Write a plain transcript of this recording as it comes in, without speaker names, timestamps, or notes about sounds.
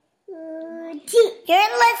You're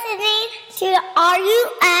listening to the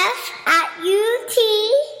RUF at UT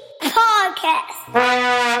podcast.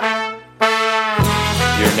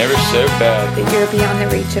 You're never so bad that you're beyond the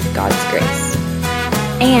reach of God's grace.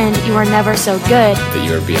 And you are never so good that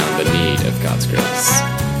you are beyond the need of God's grace.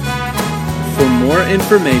 For more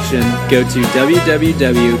information, go to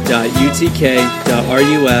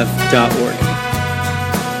www.utk.ruf.org.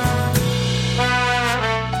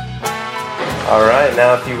 All right,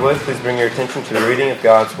 now if you would, please bring your attention to the reading of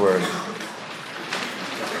God's Word.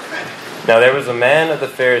 Now there was a man of the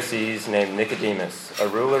Pharisees named Nicodemus, a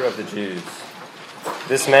ruler of the Jews.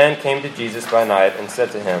 This man came to Jesus by night and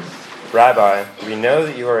said to him, Rabbi, we know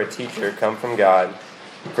that you are a teacher come from God,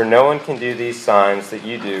 for no one can do these signs that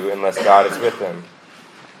you do unless God is with him.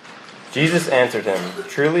 Jesus answered him,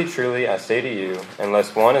 Truly, truly, I say to you,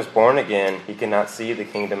 unless one is born again, he cannot see the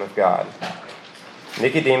kingdom of God.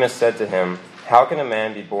 Nicodemus said to him, How can a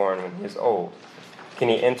man be born when he is old? Can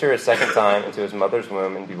he enter a second time into his mother's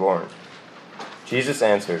womb and be born? Jesus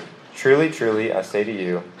answered, Truly, truly, I say to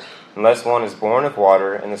you, unless one is born of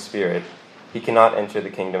water and the Spirit, he cannot enter the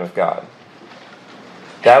kingdom of God.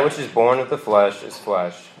 That which is born of the flesh is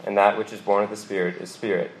flesh, and that which is born of the Spirit is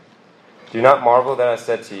spirit. Do not marvel that I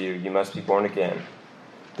said to you, you must be born again.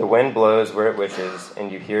 The wind blows where it wishes,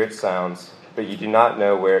 and you hear its sounds, but you do not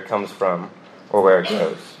know where it comes from or where it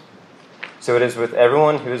goes. So it is with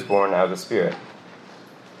everyone who is born out of the Spirit.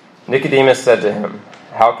 Nicodemus said to him,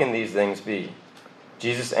 How can these things be?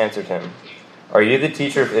 Jesus answered him, Are you the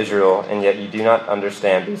teacher of Israel, and yet you do not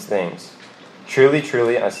understand these things? Truly,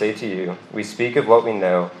 truly, I say to you, we speak of what we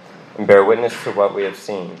know and bear witness to what we have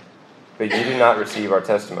seen, but you do not receive our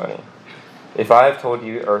testimony. If I have told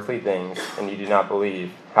you earthly things and you do not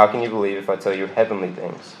believe, how can you believe if I tell you heavenly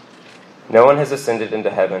things? No one has ascended into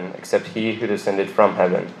heaven except he who descended from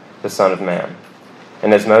heaven, the Son of Man.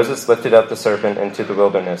 And as Moses lifted up the serpent into the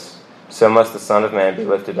wilderness, so must the Son of Man be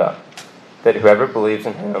lifted up, that whoever believes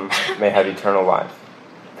in him may have eternal life.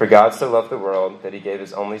 For God so loved the world that he gave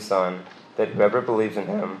his only Son, that whoever believes in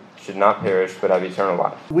him should not perish but have eternal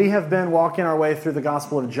life. We have been walking our way through the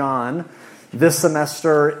Gospel of John this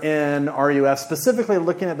semester in RUF, specifically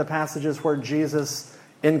looking at the passages where Jesus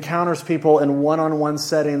encounters people in one-on-one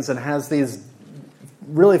settings and has these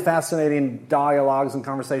really fascinating dialogues and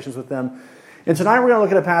conversations with them. And tonight we're going to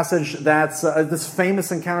look at a passage that's this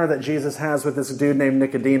famous encounter that Jesus has with this dude named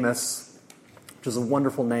Nicodemus, which is a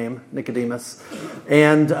wonderful name, Nicodemus.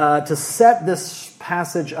 And to set this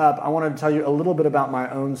passage up, I wanted to tell you a little bit about my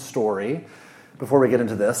own story before we get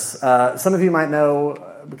into this. Some of you might know,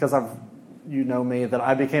 because you know me, that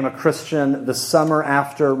I became a Christian the summer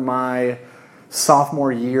after my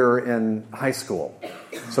sophomore year in high school.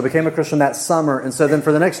 So I became a Christian that summer. And so then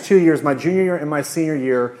for the next 2 years, my junior year and my senior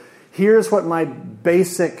year, here's what my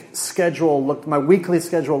basic schedule my weekly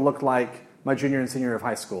schedule looked like my junior and senior year of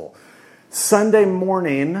high school. Sunday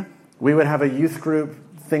morning, we would have a youth group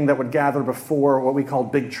thing that would gather before what we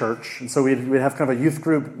called Big Church. And so we'd have kind of a youth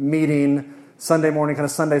group meeting Sunday morning, kind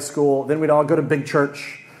of Sunday school. Then we'd all go to Big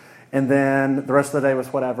Church. And then the rest of the day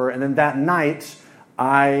was whatever. And then that night,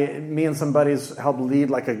 me and some buddies helped lead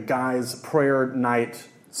like a guys' prayer night,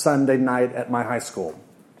 Sunday night at my high school.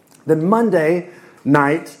 Then Monday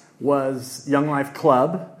night was Young Life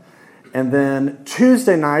Club. And then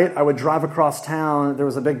Tuesday night, I would drive across town. There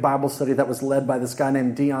was a big Bible study that was led by this guy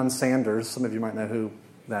named Deion Sanders. Some of you might know who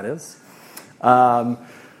that is.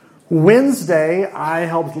 Wednesday, I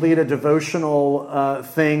helped lead a devotional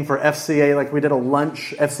thing for FCA. Like we did a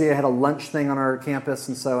lunch. FCA had a lunch thing on our campus.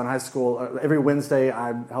 And so in high school, every Wednesday,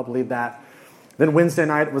 I helped lead that. Then Wednesday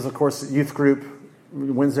night was, of course, youth group.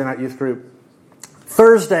 Wednesday night youth group.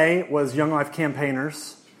 Thursday was Young Life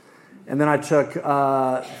Campaigners. And then I took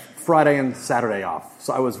Friday and Saturday off.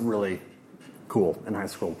 So I was really cool in high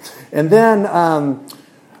school. And then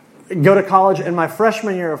go to college. In my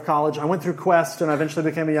freshman year of college, I went through Quest and I eventually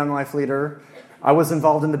became a Young Life leader. I was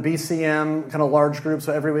involved in the BCM, kind of large group.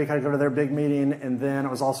 So every week I'd go to their big meeting. And then I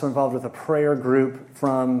was also involved with a prayer group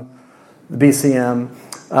from the BCM.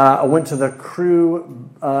 I went to the Crew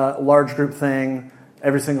large group thing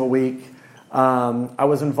every single week. I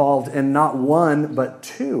was involved in not one, but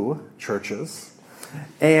 2 churches.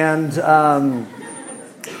 And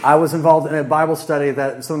I was involved in a Bible study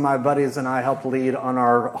that some of my buddies and I helped lead on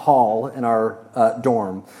our hall in our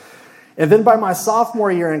dorm. And then by my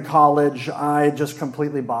sophomore year in college, I just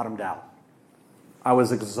completely bottomed out. I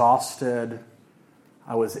was exhausted.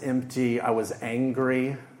 I was empty. I was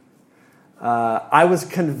angry. I was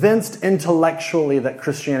convinced intellectually that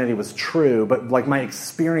Christianity was true, but like my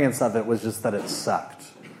experience of it was just that it sucked.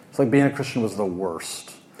 It's like being a Christian was the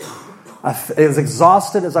worst. As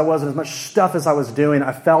exhausted as I was and as much stuff as I was doing,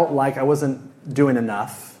 I felt like I wasn't doing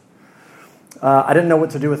enough. I didn't know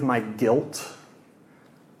what to do with my guilt.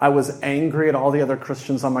 I was angry at all the other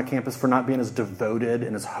Christians on my campus for not being as devoted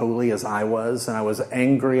and as holy as I was. And I was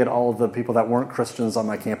angry at all of the people that weren't Christians on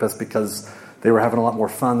my campus because they were having a lot more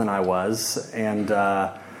fun than I was. And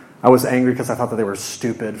I was angry because I thought that they were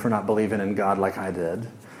stupid for not believing in God like I did.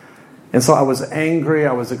 And so I was angry,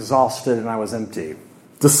 I was exhausted, and I was empty,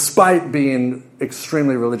 despite being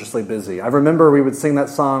extremely religiously busy. I remember we would sing that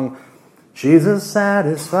song, Jesus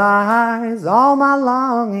satisfies all my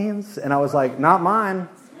longings. And I was like, not mine.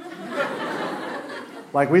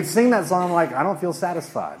 Like, we'd sing that song, like, I don't feel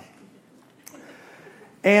satisfied.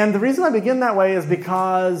 And the reason I begin that way is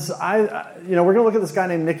because we're going to look at this guy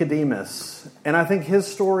named Nicodemus. And I think his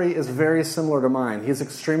story is very similar to mine. He's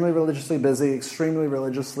extremely religiously busy, extremely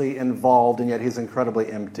religiously involved, and yet he's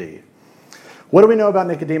incredibly empty. What do we know about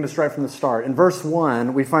Nicodemus right from the start? In verse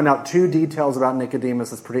 1, we find out 2 details about Nicodemus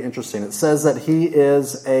that's pretty interesting. It says that he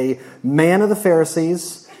is a man of the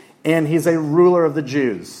Pharisees, and he's a ruler of the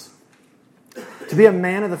Jews. To be a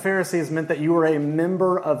man of the Pharisees meant that you were a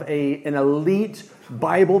member of an elite,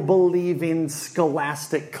 Bible-believing,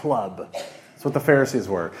 scholastic club. That's what the Pharisees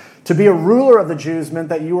were. To be a ruler of the Jews meant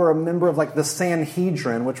that you were a member of like the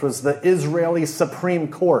Sanhedrin, which was the Israeli Supreme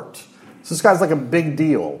Court. So this guy's like a big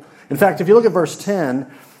deal. In fact, if you look at verse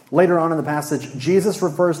 10, later on in the passage, Jesus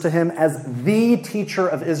refers to him as the teacher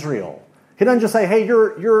of Israel. He doesn't just say, hey,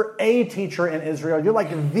 you're a teacher in Israel. You're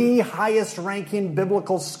like the highest ranking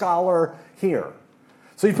biblical scholar here.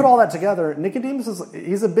 So you put all that together, Nicodemus,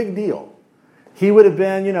 he's a big deal. He would have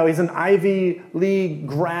been, he's an Ivy League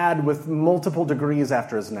grad with multiple degrees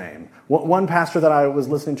after his name. One pastor that I was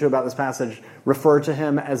listening to about this passage referred to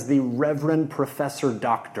him as the Reverend Professor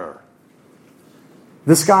Doctor.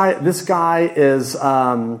 This guy is,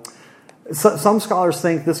 some scholars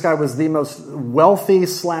think this guy was the most wealthy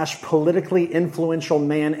 / politically influential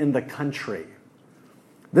man in the country.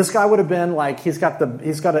 This guy would have been like, he's got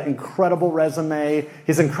an incredible resume,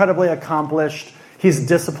 he's incredibly accomplished, he's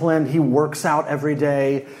disciplined, he works out every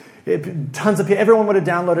day. Tons of people, everyone would have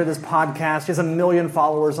downloaded his podcast. He has 1 million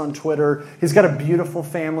followers on Twitter. He's got a beautiful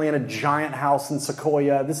family and a giant house in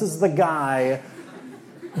Sequoia. This is the guy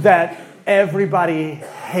that everybody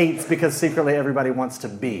hates because secretly everybody wants to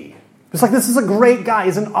be. It's like, this is a great guy.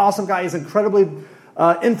 He's an awesome guy. He's incredibly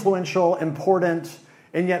influential, important,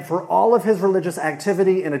 and yet for all of his religious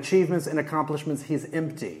activity and achievements and accomplishments, he's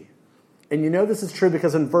empty. And this is true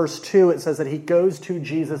because in verse 2 it says that he goes to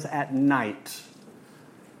Jesus at night.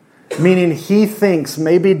 Meaning he thinks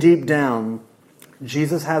maybe deep down,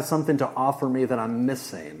 Jesus has something to offer me that I'm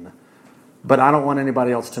missing, but I don't want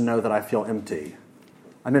anybody else to know that I feel empty.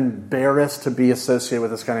 I'm embarrassed to be associated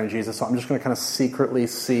with this guy named Jesus, so I'm just going to kind of secretly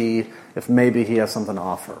see if maybe he has something to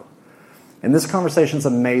offer. And this conversation is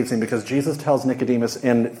amazing because Jesus tells Nicodemus,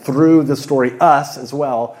 and through the story, us as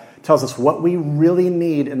well, tells us what we really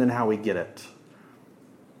need and then how we get it.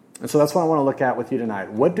 And so that's what I want to look at with you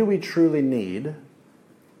tonight. What do we truly need?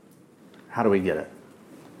 How do we get it?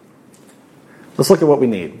 Let's look at what we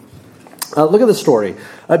need. Look at the story.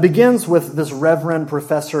 It begins with this Reverend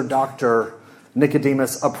Professor Dr.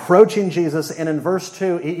 Nicodemus approaching Jesus, and in verse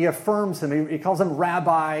 2, he affirms him. He calls him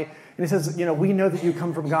Rabbi, and he says, we know that you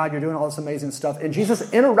come from God. You're doing all this amazing stuff. And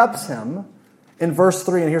Jesus interrupts him in verse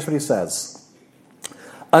 3, and here's what he says.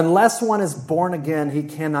 Unless one is born again, he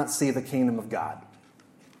cannot see the kingdom of God.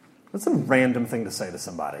 That's a random thing to say to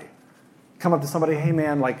somebody. Come up to somebody, hey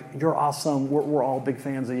man, you're awesome. We're all big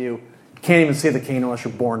fans of you. You can't even see the kingdom unless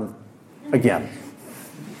you're born again.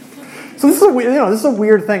 So this is a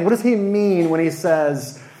weird thing. What does he mean when he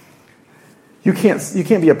says, you can't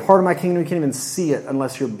be a part of my kingdom, you can't even see it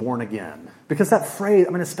unless you're born again? Because that phrase,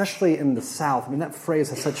 especially in the South, that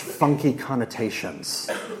phrase has such funky connotations.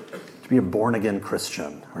 To be a born-again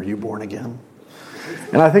Christian. Are you born again?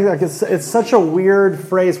 And I think it's such a weird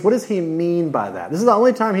phrase. What does he mean by that? This is the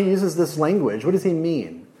only time he uses this language. What does he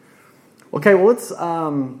mean? Okay, well, let's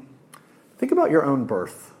think about your own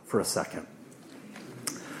birth for a second.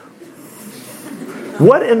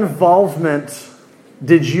 What involvement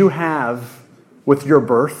did you have with your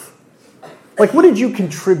birth? What did you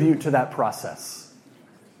contribute to that process?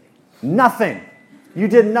 Nothing. You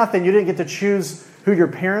did nothing. You didn't get to choose who your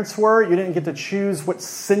parents were. You didn't get to choose what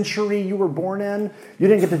century you were born in. You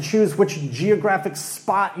didn't get to choose which geographic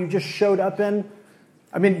spot you just showed up in.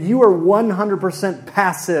 You were 100%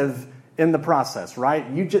 passive in the process,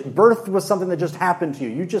 right? Birth was something that just happened to you.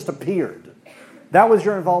 You just appeared. That was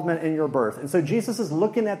your involvement in your birth. And so Jesus is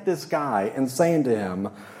looking at this guy and saying to him,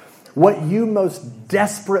 what you most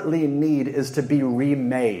desperately need is to be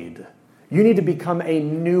remade. You need to become a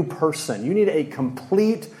new person. You need a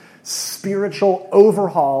complete spiritual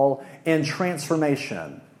overhaul and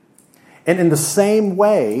transformation. And in the same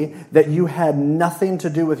way that you had nothing to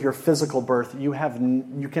do with your physical birth, you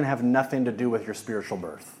can have nothing to do with your spiritual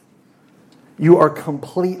birth. You are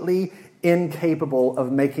completely incapable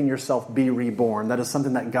of making yourself be reborn. That is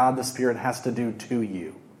something that God the Spirit has to do to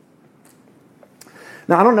you.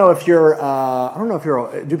 Now, I don't know if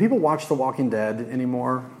you're, do people watch The Walking Dead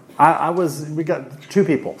anymore? We got two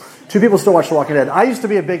people. Two people still watch The Walking Dead. I used to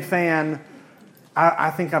be a big fan.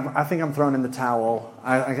 I think I'm throwing in the towel.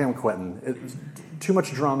 I think I'm quitting. It's too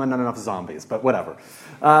much drama, not enough zombies, but whatever.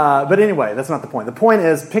 But anyway, that's not the point. The point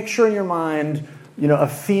is, picture in your mind, a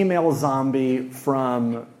female zombie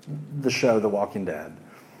from the show The Walking Dead.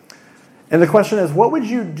 And the question is, what would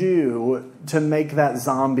you do to make that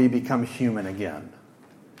zombie become human again?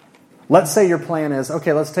 Let's say your plan is,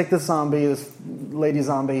 okay, let's take this lady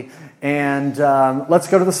zombie, and let's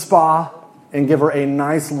go to the spa and give her a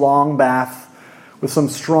nice long bath with some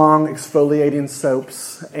strong exfoliating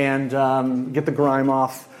soaps and get the grime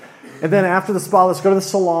off. And then after the spa, let's go to the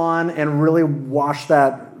salon and really wash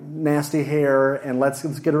that nasty hair, and let's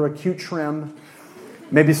get her a cute trim.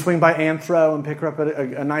 Maybe swing by Anthro and pick her up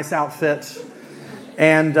a nice outfit.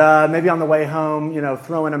 And maybe on the way home,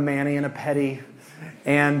 throw in a mani and a pedi.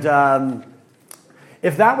 And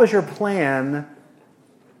if that was your plan,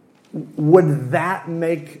 would that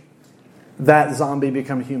make that zombie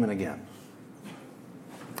become human again?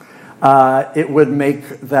 It would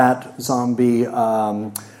make that zombie,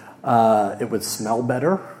 it would smell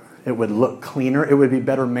better. It would look cleaner. It would be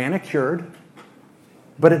better manicured.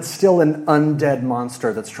 But it's still an undead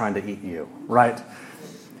monster that's trying to eat you, right?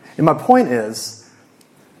 And my point is,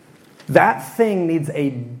 that thing needs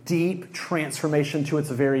a deep transformation to its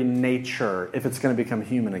very nature if it's going to become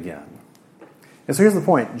human again. And so here's the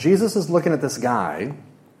point. Jesus is looking at this guy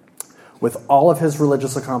with all of his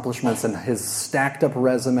religious accomplishments and his stacked up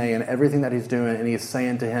resume and everything that he's doing, and he's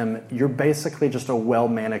saying to him, you're basically just a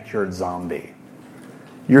well-manicured zombie.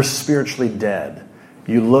 You're spiritually dead.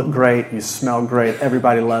 You look great, you smell great,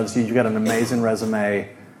 everybody loves you, you got an amazing resume.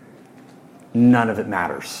 None of it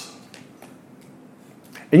matters.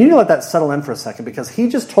 And you need to let that settle in for a second, because he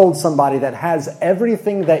just told somebody that has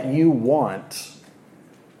everything that you want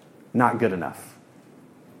not good enough.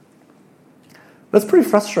 That's pretty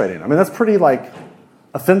frustrating. I mean, that's pretty,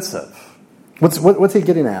 offensive. What's he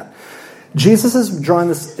getting at? Jesus is drawing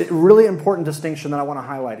this really important distinction that I want to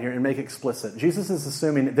highlight here and make explicit. Jesus is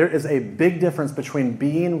assuming there is a big difference between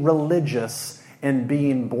being religious and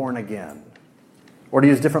being born again. Or to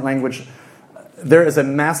use different language, there is a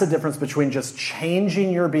massive difference between just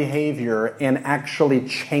changing your behavior and actually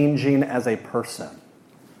changing as a person.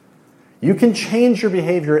 You can change your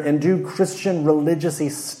behavior and do Christian religious-y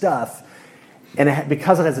stuff, and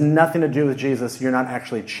because it has nothing to do with Jesus, you're not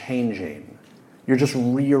actually changing. You're just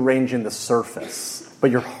rearranging the surface, but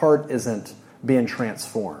your heart isn't being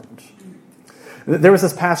transformed. There was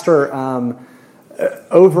this pastor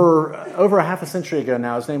over a half a century ago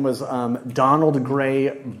now. His name was Donald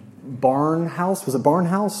Gray Barnhouse. Was it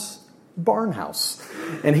Barnhouse? Barnhouse.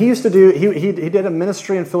 And he used to he did a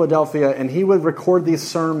ministry in Philadelphia, and he would record these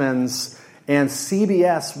sermons, and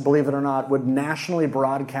CBS, believe it or not, would nationally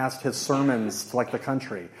broadcast his sermons to the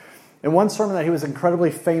country. And one sermon that he was incredibly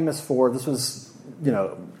famous for, this was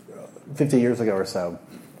 50 years ago or so,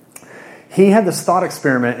 he had this thought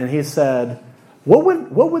experiment, and he said, what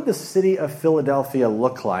would the city of Philadelphia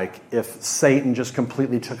look like if Satan just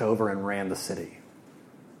completely took over and ran the city?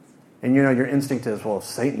 And your instinct is, well, if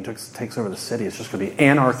Satan takes over the city, it's just going to be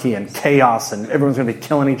anarchy and chaos, and everyone's going to be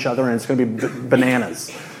killing each other, and it's going to be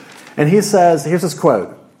bananas. And he says, here's his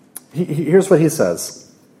quote. Here's what he says.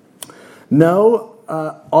 No,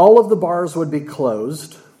 all of the bars would be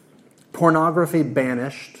closed, pornography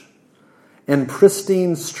banished, and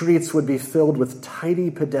pristine streets would be filled with tidy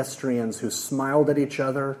pedestrians who smiled at each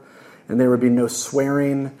other, and there would be no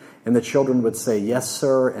swearing, and the children would say yes,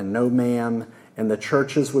 sir, and no, ma'am, and the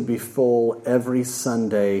churches would be full every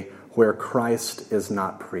Sunday where Christ is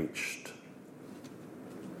not preached.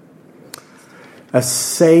 A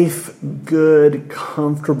safe, good,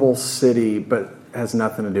 comfortable city, but has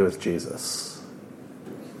nothing to do with Jesus.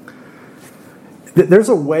 There's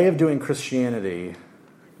a way of doing Christianity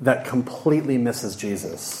that completely misses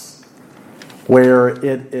Jesus, where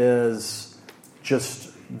it is just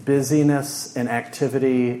busyness and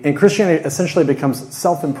activity. And Christianity essentially becomes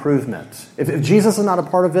self-improvement. If Jesus is not a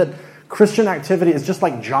part of it, Christian activity is just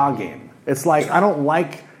like jogging. It's like, I don't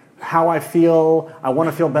like how I feel. I want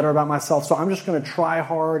to feel better about myself. So I'm just going to try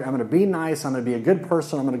hard. I'm going to be nice. I'm going to be a good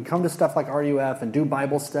person. I'm going to come to stuff like RUF and do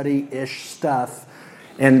Bible study-ish stuff.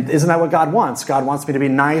 And isn't that what God wants? God wants me to be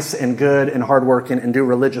nice and good and hardworking and do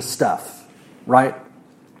religious stuff, right?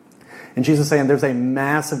 And Jesus is saying there's a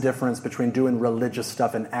massive difference between doing religious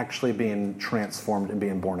stuff and actually being transformed and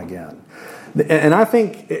being born again. And I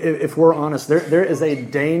think, if we're honest, there is a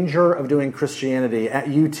danger of doing Christianity at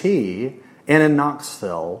UT and in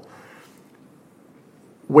Knoxville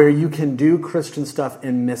where you can do Christian stuff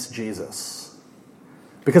and miss Jesus.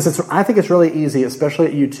 Because I think it's really easy, especially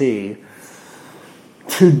at UT,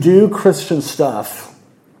 to do Christian stuff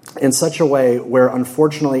in such a way where,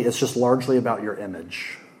 unfortunately, it's just largely about your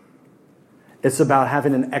image. It's about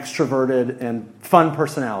having an extroverted and fun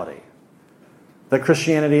personality. That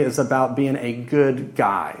Christianity is about being a good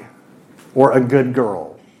guy or a good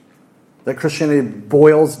girl. That Christianity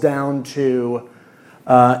boils down to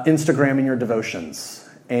Instagramming your devotions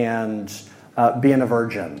and being a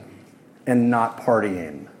virgin and not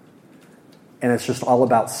partying. And it's just all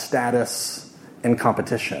about status and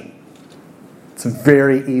competition. It's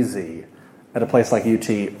very easy at a place like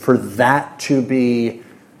UT for that to be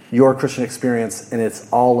your Christian experience, and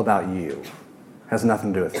it's all about you. It has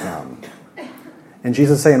nothing to do with him. And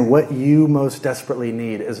Jesus is saying what you most desperately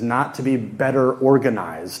need is not to be better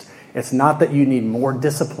organized. It's not that you need more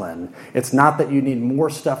discipline. It's not that you need more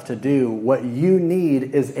stuff to do. What you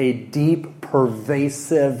need is a deep,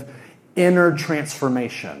 pervasive, inner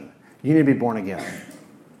transformation. You need to be born again.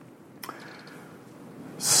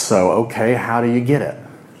 So, okay, how do you get it?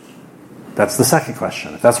 That's the second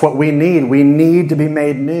question. If that's what we need to be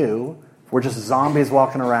made new. We're just zombies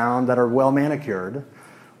walking around that are well manicured.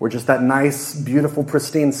 We're just that nice, beautiful,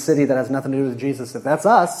 pristine city that has nothing to do with Jesus. If that's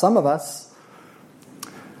us, some of us,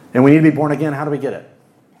 and we need to be born again, how do we get it?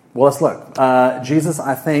 Well, let's look. Jesus,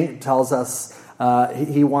 I think, tells us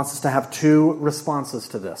he wants us to have two responses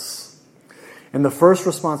to this. And the first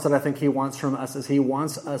response that I think he wants from us is he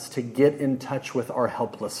wants us to get in touch with our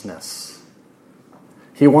helplessness.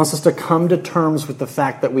 He wants us to come to terms with the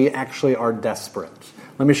fact that we actually are desperate.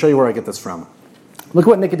 Let me show you where I get this from. Look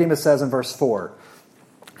what Nicodemus says in verse 4.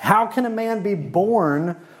 How can a man be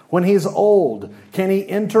born when he's old? Can he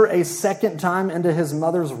enter a second time into his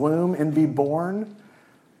mother's womb and be born?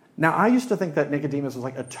 Now, I used to think that Nicodemus was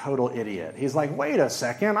like a total idiot. He's like, wait a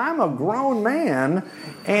second, I'm a grown man,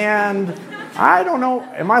 and I don't know,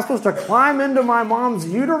 am I supposed to climb into my mom's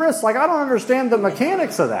uterus? Like, I don't understand the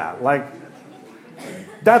mechanics of that. Like,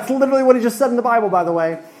 that's literally what he just said in the Bible, by the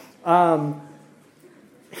way.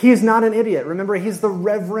 He's not an idiot. Remember, he's the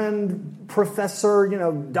reverend professor,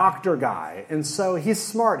 doctor guy. And so he's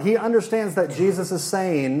smart. He understands that Jesus is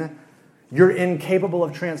saying you're incapable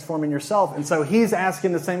of transforming yourself. And so he's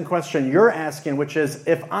asking the same question you're asking, which is,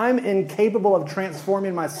 if I'm incapable of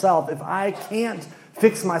transforming myself, if I can't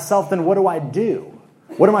fix myself, then what do I do?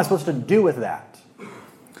 What am I supposed to do with that?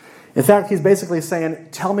 In fact, he's basically saying,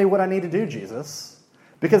 tell me what I need to do, Jesus.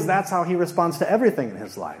 Because that's how he responds to everything in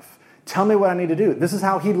his life. Tell me what I need to do. This is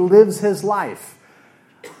how he lives his life.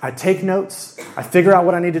 I take notes. I figure out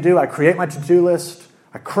what I need to do. I create my to-do list.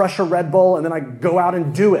 I crush a Red Bull, and then I go out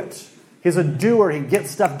and do it. He's a doer. He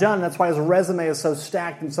gets stuff done. That's why his resume is so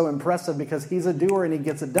stacked and so impressive, because he's a doer and he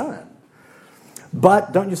gets it done.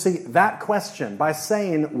 But don't you see, that question, by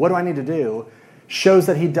saying, what do I need to do, shows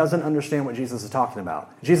that he doesn't understand what Jesus is talking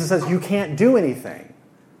about. Jesus says, you can't do anything.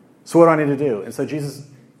 So what do I need to do? And so Jesus,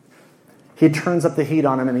 he turns up the heat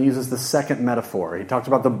on him and he uses the second metaphor. He talked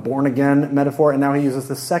about the born again metaphor, and now he uses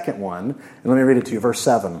the second one. And let me read it to you, verse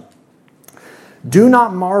 7. Do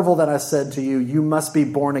not marvel that I said to you, you must be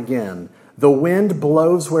born again. The wind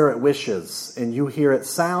blows where it wishes, and you hear its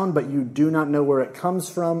sound, but you do not know where it comes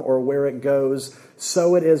from or where it goes.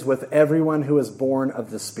 So it is with everyone who is born of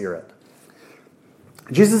the Spirit.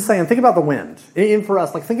 Jesus is saying, think about the wind. And for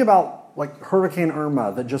us, think about Hurricane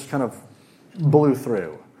Irma that just kind of blew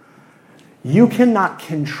through. You cannot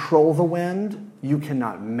control the wind. You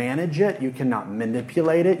cannot manage it. You cannot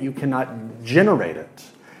manipulate it. You cannot generate it.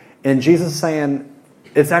 And Jesus is saying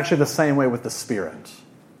it's actually the same way with the Spirit.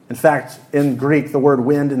 In fact, in Greek, the word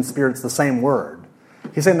wind and spirit is the same word.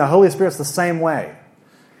 He's saying the Holy Spirit's the same way.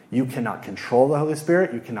 You cannot control the Holy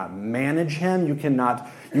Spirit. You cannot manage him. You cannot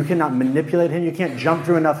manipulate him. You can't jump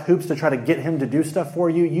through enough hoops to try to get him to do stuff for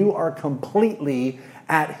you. You are completely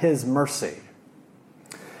at his mercy.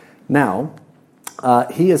 Now,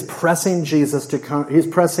 he is pressing he's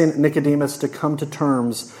pressing Nicodemus to come to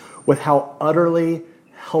terms with how utterly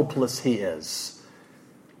helpless he is.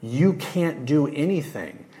 You can't do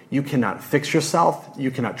anything. You cannot fix yourself.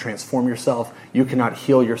 You cannot transform yourself. You cannot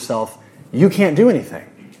heal yourself. You can't do anything.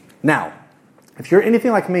 Now, if you're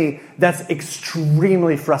anything like me, that's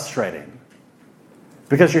extremely frustrating.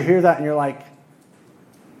 Because you hear that and you're like,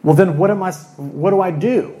 well, then what do I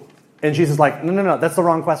do? And Jesus is like, no, that's the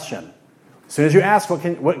wrong question. As soon as you ask, what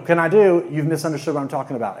can I do? You've misunderstood what I'm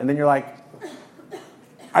talking about. And then you're like,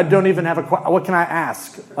 I don't even have what can I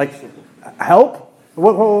ask? Like, help?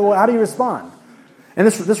 How do you respond? And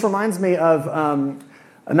this reminds me of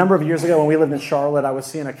a number of years ago when we lived in Charlotte. I was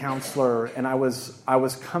seeing a counselor, and I was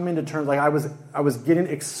coming to terms, like I was getting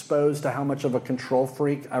exposed to how much of a control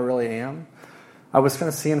freak I really am. I was kind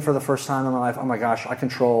of seeing for the first time in my life, oh my gosh, I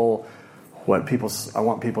control what I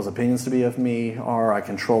want people's opinions to be of me, or I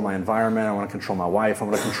control my environment, I want to control my wife, I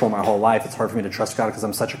want to control my whole life. It's hard for me to trust God because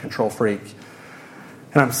I'm such a control freak.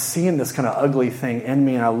 And I'm seeing this kind of ugly thing in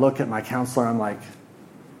me, and I look at my counselor, and I'm like,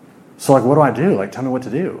 so like, what do I do? Like, tell me what to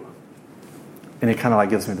do. And he kind of like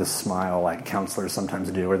gives me this smile like counselors sometimes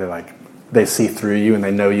do, where they see through you and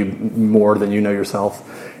they know you more than you know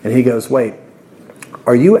yourself. And he goes, wait,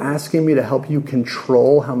 are you asking me to help you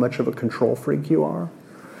control how much of a control freak you are?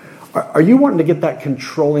 Are you wanting to get that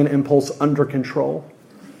controlling impulse under control?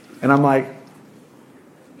 And I'm like,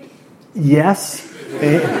 yes.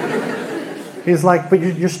 He's like, but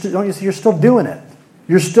you're still doing it.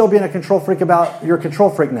 You're still being a control freak about your control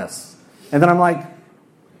freakness. And then I'm like,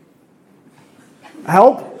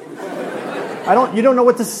 help? You don't know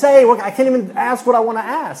what to say. I can't even ask what I want to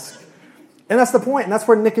ask. And that's the point. And that's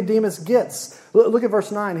where Nicodemus gets. Look at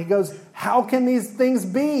verse 9. He goes, how can these things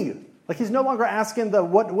be? Like, he's no longer asking the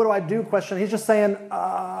what do I do question. He's just saying,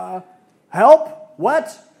 help?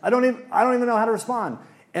 What? I don't even know how to respond.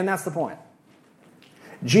 And that's the point.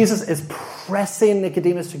 Jesus is pressing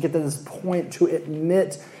Nicodemus to get to this point to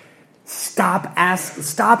admit, stop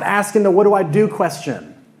asking the what do I do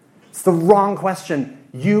question. It's the wrong question.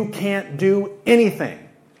 You can't do anything.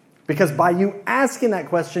 Because by you asking that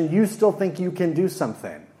question, you still think you can do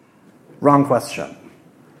something. Wrong question.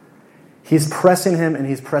 He's pressing him, and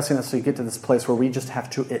he's pressing us to get to this place where we just have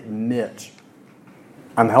to admit,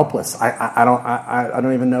 I'm helpless. I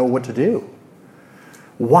don't even know what to do.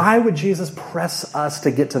 Why would Jesus press us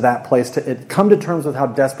to get to that place, to come to terms with how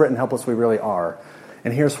desperate and helpless we really are?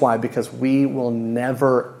 And here's why. Because we will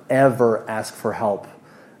never, ever ask for help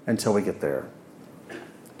until we get there.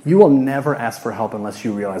 You will never ask for help unless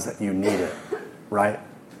you realize that you need it, right?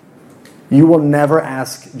 You will never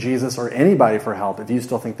ask Jesus or anybody for help if you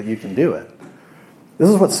still think that you can do it. This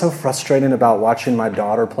is what's so frustrating about watching my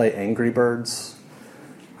daughter play Angry Birds.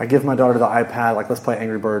 I give my daughter the iPad, like, let's play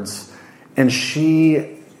Angry Birds. And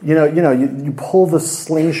she, you pull the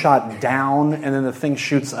slingshot down and then the thing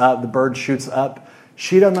shoots up, the bird shoots up.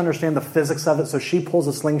 She doesn't understand the physics of it, so she pulls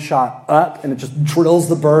a slingshot up and it just drills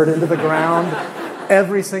the bird into the ground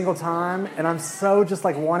every single time. And I'm so just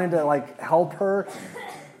like wanting to like help her.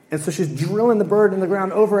 And so she's drilling the bird in the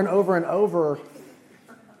ground over and over and over.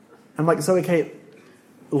 I'm like, Zoe Kate,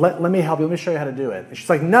 let me help you. Let me show you how to do it. And she's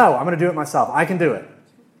like, no, I'm going to do it myself. I can do it.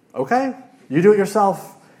 Okay, you do it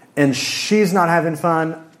yourself. And she's not having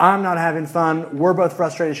fun. I'm not having fun. We're both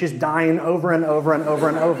frustrated. She's dying over and over and over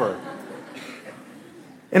and over.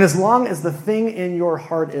 And as long as the thing in your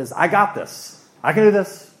heart is, I got this. I can do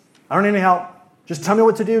this. I don't need any help. Just tell me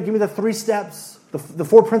what to do. Give me the 3 steps, the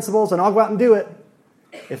 4 principles, and I'll go out and do it.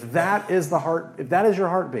 If that is your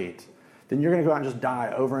heartbeat, then you're going to go out and just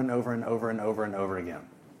die over and over and over and over and over again.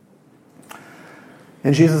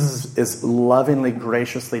 And Jesus is lovingly,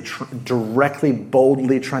 graciously, directly,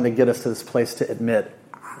 boldly trying to get us to this place to admit,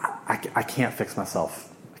 I can't fix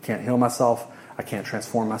myself. I can't heal myself. I can't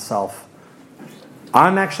transform myself.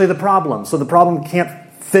 I'm actually the problem. So the problem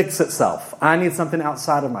can't fix itself. I need something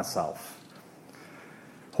outside of myself.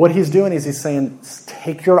 What he's doing is he's saying,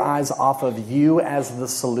 take your eyes off of you as the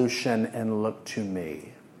solution and look to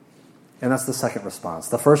me. And that's the second response.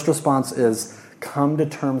 The first response is, come to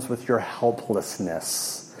terms with your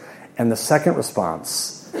helplessness. And the second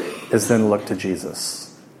response is then look to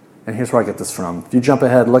Jesus. And here's where I get this from. If you jump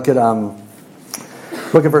ahead, look at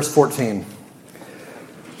verse 14.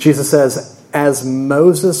 Jesus says, as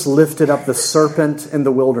Moses lifted up the serpent in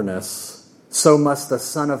the wilderness, so must the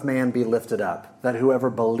Son of Man be lifted up, that whoever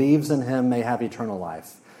believes in him may have eternal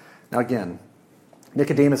life. Now again,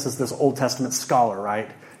 Nicodemus is this Old Testament scholar,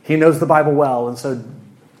 right? He knows the Bible well, and so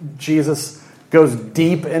Jesus goes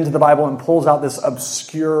deep into the Bible and pulls out this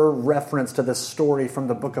obscure reference to this story from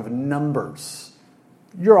the book of Numbers.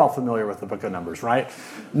 You're all familiar with the book of Numbers, right?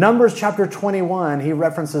 Numbers chapter 21, he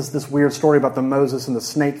references this weird story about the Moses and the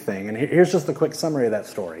snake thing. And here's just a quick summary of that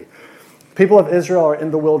story. People of Israel are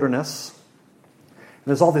in the wilderness.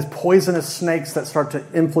 There's all these poisonous snakes that start to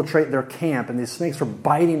infiltrate their camp. And these snakes are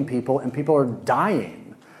biting people, and people are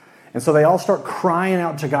dying. And so they all start crying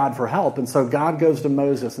out to God for help. And so God goes to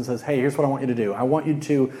Moses and says, hey, here's what I want you to do. I want you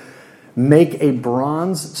to make a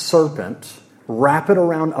bronze serpent, wrap it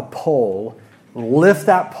around a pole, lift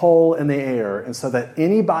that pole in the air, and so that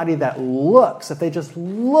anybody that looks, if they just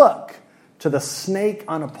look to the snake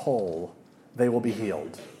on a pole, they will be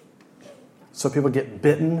healed. So people get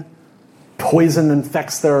bitten, poison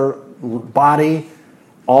infects their body.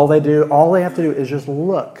 All they have to do is just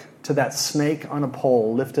look to that snake on a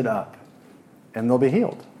pole, lift it up, and they'll be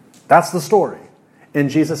healed. That's the story. And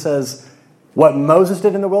Jesus says, what Moses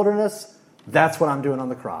did in the wilderness, that's what I'm doing on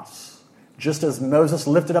the cross. Just as Moses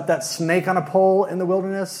lifted up that snake on a pole in the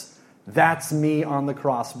wilderness, that's me on the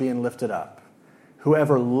cross being lifted up.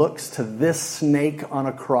 Whoever looks to this snake on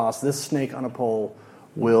a cross, this snake on a pole,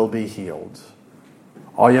 will be healed.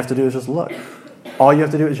 All you have to do is just look. All you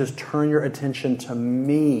have to do is just turn your attention to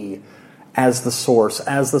me as the source,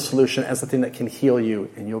 as the solution, as the thing that can heal you,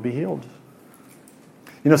 and you'll be healed.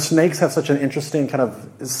 You know, snakes have such an interesting kind of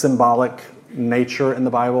symbolic nature in the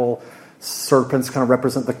Bible. Serpents kind of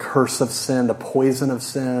represent the curse of sin, the poison of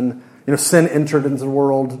sin. You know, sin entered into the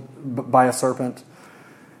world by a serpent.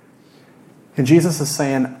 And Jesus is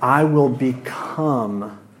saying, I will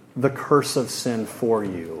become the curse of sin for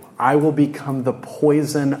you. I will become the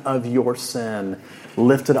poison of your sin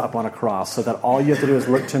lifted up on a cross so that all you have to do is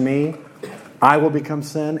look to me. I will become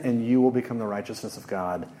sin and you will become the righteousness of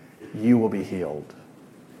God. You will be healed.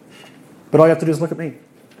 But all you have to do is look at me.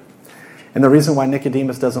 And the reason why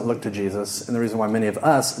Nicodemus doesn't look to Jesus, and the reason why many of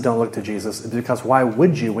us don't look to Jesus, is because why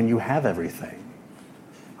would you when you have everything?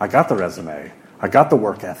 I got the resume. I got the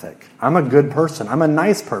work ethic. I'm a good person. I'm a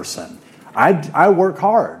nice person. I work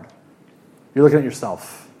hard. You're looking at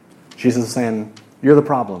yourself. Jesus is saying, you're the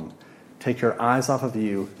problem. Take your eyes off of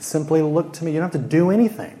you. Simply look to me. You don't have to do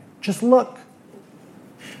anything. Just look.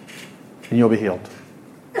 And you'll be healed.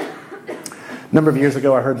 A number of years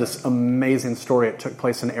ago, I heard this amazing story. It took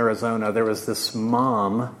place in Arizona. There was this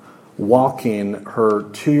mom walking her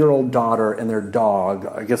 2-year-old daughter and their dog,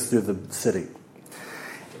 I guess, through the city.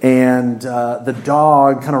 And the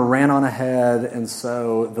dog kind of ran on ahead, and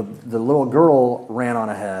so the little girl ran on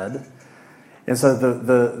ahead. And so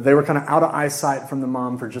they were kind of out of eyesight from the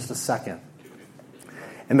mom for just a second.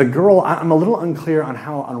 And the girl, I'm a little unclear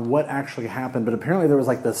on what actually happened, but apparently there was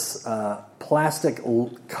like this plastic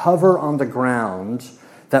cover on the ground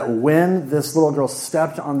that when this little girl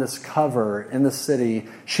stepped on this cover in the city,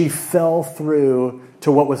 she fell through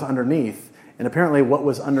to what was underneath. And apparently what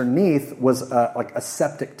was underneath was like a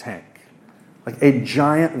septic tank, like a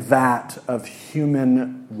giant vat of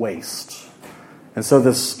human waste. And so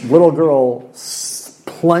this little girl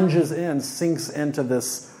plunges in, sinks into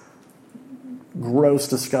this gross,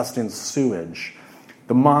 disgusting sewage.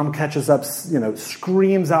 The mom catches up,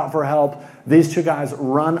 screams out for help. These two guys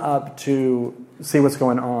run up to see what's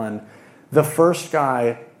going on. The first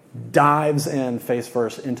guy dives in face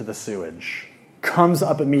first into the sewage. Comes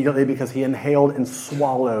up immediately because he inhaled and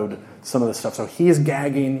swallowed some of the stuff. So he's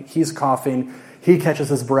gagging, he's coughing, he catches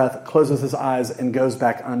his breath, closes his eyes, and goes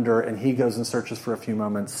back under, and he goes and searches for a few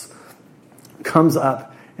moments. Comes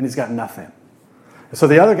up, and he's got nothing. So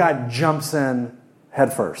the other guy jumps in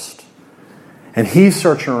head first, and he's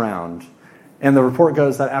searching around. And the report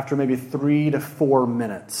goes that after maybe 3 to 4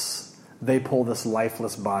 minutes, they pull this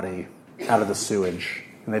lifeless body out of the sewage,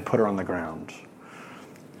 and they put her on the ground,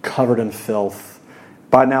 covered in filth.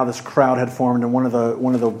 By now, this crowd had formed, and one of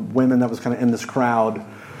the women that was kind of in this crowd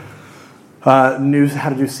knew how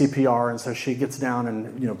to do CPR, and so she gets down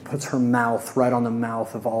and puts her mouth right on the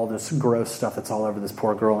mouth of all this gross stuff that's all over this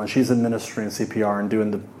poor girl, and she's administering CPR and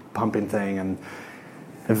doing the pumping thing, and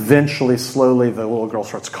eventually, slowly, the little girl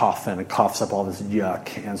starts coughing and coughs up all this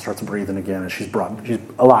yuck and starts breathing again, and she's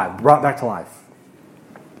alive, brought back to life.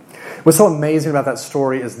 What's so amazing about that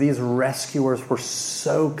story is these rescuers were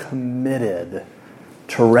so committed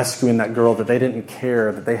to rescuing that girl that they didn't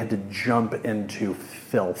care that they had to jump into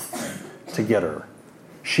filth to get her.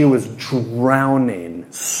 She was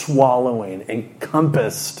drowning, swallowing,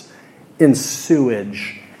 encompassed in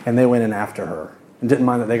sewage, and they went in after her and didn't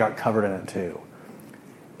mind that they got covered in it too.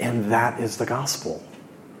 And that is the gospel.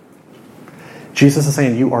 Jesus is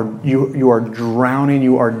saying you are drowning,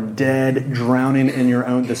 you are dead, drowning in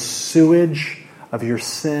the sewage of your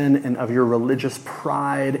sin and of your religious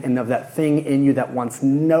pride and of that thing in you that wants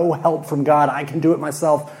no help from God. I can do it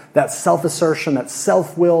myself. That self-assertion, that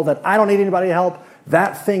self-will, that I don't need anybody to help.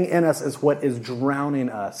 That thing in us is what is drowning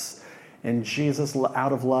us. And Jesus,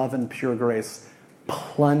 out of love and pure grace,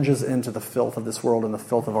 plunges into the filth of this world and the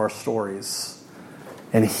filth of our stories.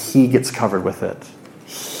 And he gets covered with it.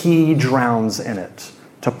 He drowns in it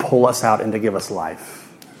to pull us out and to give us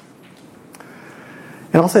life.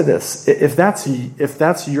 And I'll say this, if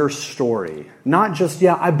that's your story, not just,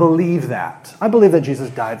 yeah, I believe that. I believe that Jesus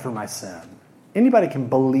died for my sin. Anybody can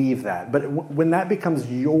believe that. But when that becomes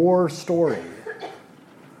your story,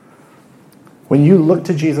 when you look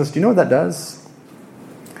to Jesus, do you know what that does?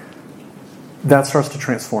 That starts to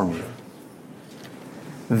transform you.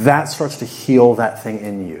 That starts to heal that thing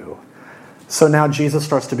in you. So now Jesus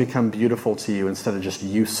starts to become beautiful to you instead of just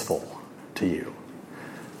useful to you.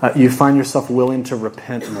 You find yourself willing to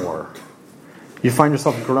repent more. You find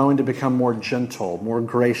yourself growing to become more gentle, more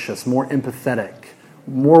gracious, more empathetic,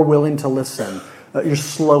 more willing to listen. You're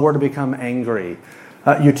slower to become angry.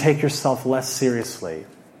 You take yourself less seriously.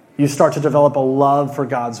 You start to develop a love for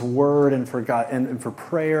God's word and for God and for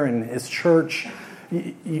prayer and His church.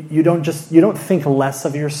 You don't think less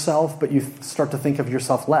of yourself, but you start to think of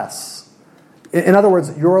yourself less. In other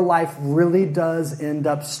words, your life really does end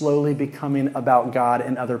up slowly becoming about God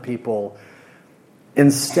and other people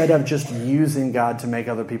instead of just using God to make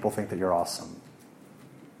other people think that you're awesome.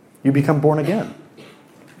 You become born again.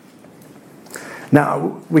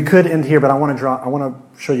 Now, we could end here, but I want to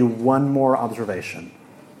show you one more observation,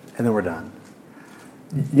 and then we're done.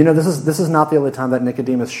 You know, this is not the only time that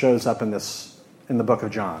Nicodemus shows up in the book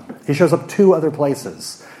of John. He shows up 2 other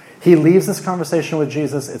places. He leaves this conversation with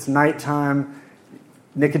Jesus. It's nighttime.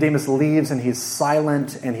 Nicodemus leaves and he's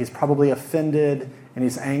silent and he's probably offended and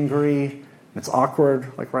he's angry. It's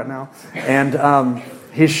awkward, like right now. And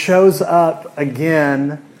he shows up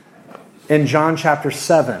again in John chapter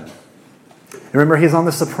 7. Remember, he's on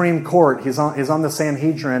the Supreme Court. He's on the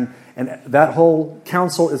Sanhedrin. And that whole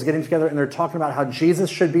council is getting together and they're talking about how Jesus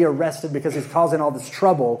should be arrested because he's causing all this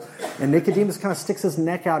trouble. And Nicodemus kind of sticks his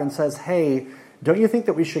neck out and says, hey, don't you think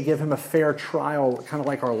that we should give him a fair trial, kind of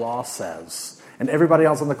like our law says? And everybody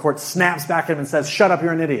else on the court snaps back at him and says, shut up,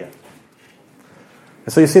 you're an idiot.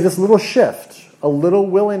 And so you see this little shift, a little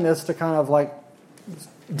willingness to kind of like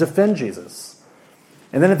defend Jesus.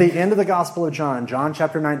 And then at the end of the Gospel of John, John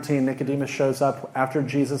chapter 19, Nicodemus shows up after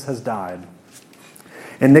Jesus has died.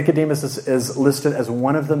 And Nicodemus is listed as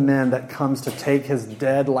one of the men that comes to take his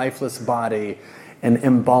dead, lifeless body and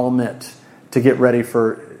embalm it to get ready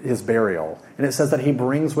for his burial. And it says that he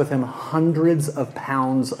brings with him hundreds of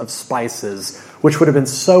pounds of spices, which would have been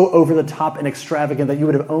so over the top and extravagant that you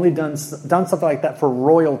would have only done something like that for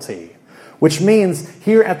royalty. Which means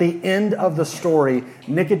here at the end of the story,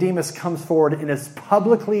 Nicodemus comes forward and is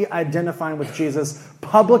publicly identifying with Jesus,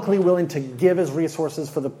 publicly willing to give his resources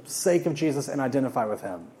for the sake of Jesus and identify with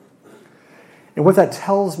him. And what that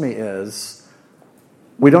tells me is,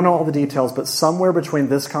 we don't know all the details, but somewhere between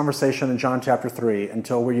this conversation and John chapter 3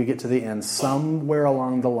 until where you get to the end, somewhere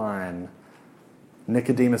along the line,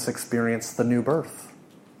 Nicodemus experienced the new birth.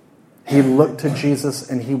 He looked to Jesus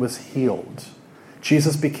and he was healed.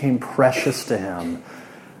 Jesus became precious to him,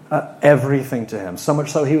 everything to him. So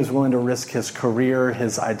much so he was willing to risk his career,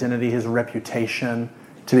 his identity, his reputation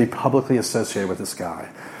to be publicly associated with this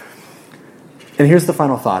guy. And here's the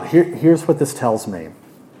final thought. Here's what this tells me.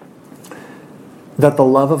 That the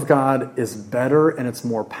love of God is better and it's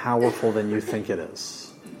more powerful than you think it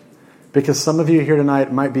is. Because some of you here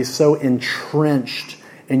tonight might be so entrenched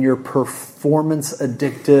in your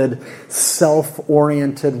performance-addicted,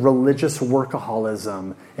 self-oriented, religious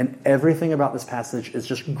workaholism, and everything about this passage is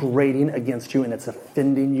just grating against you and it's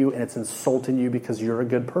offending you and it's insulting you because you're a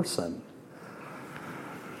good person.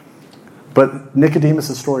 But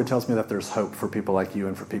Nicodemus' story tells me that there's hope for people like you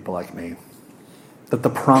and for people like me. That the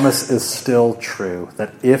promise is still true,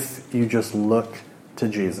 that if you just look to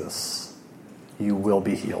Jesus, you will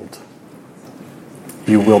be healed.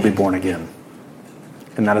 You will be born again.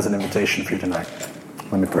 And that is an invitation for you tonight.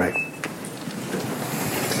 Let me pray.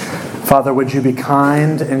 Father, would you be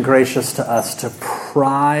kind and gracious to us to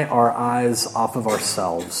pry our eyes off of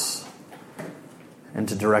ourselves and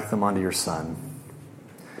to direct them onto your Son.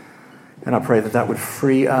 And I pray that that would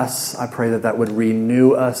free us. I pray that that would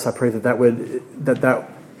renew us. I pray that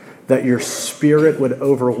your Spirit would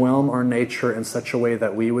overwhelm our nature in such a way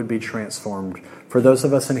that we would be transformed. For those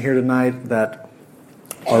of us in here tonight that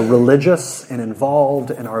are religious and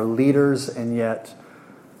involved and are leaders and yet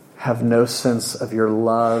have no sense of your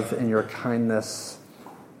love and your kindness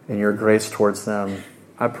and your grace towards them,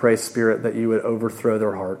 I pray, Spirit, that you would overthrow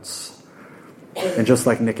their hearts. And just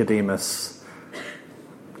like Nicodemus,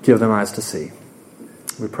 give them eyes to see.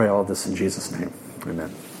 We pray all of this in Jesus' name.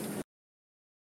 Amen.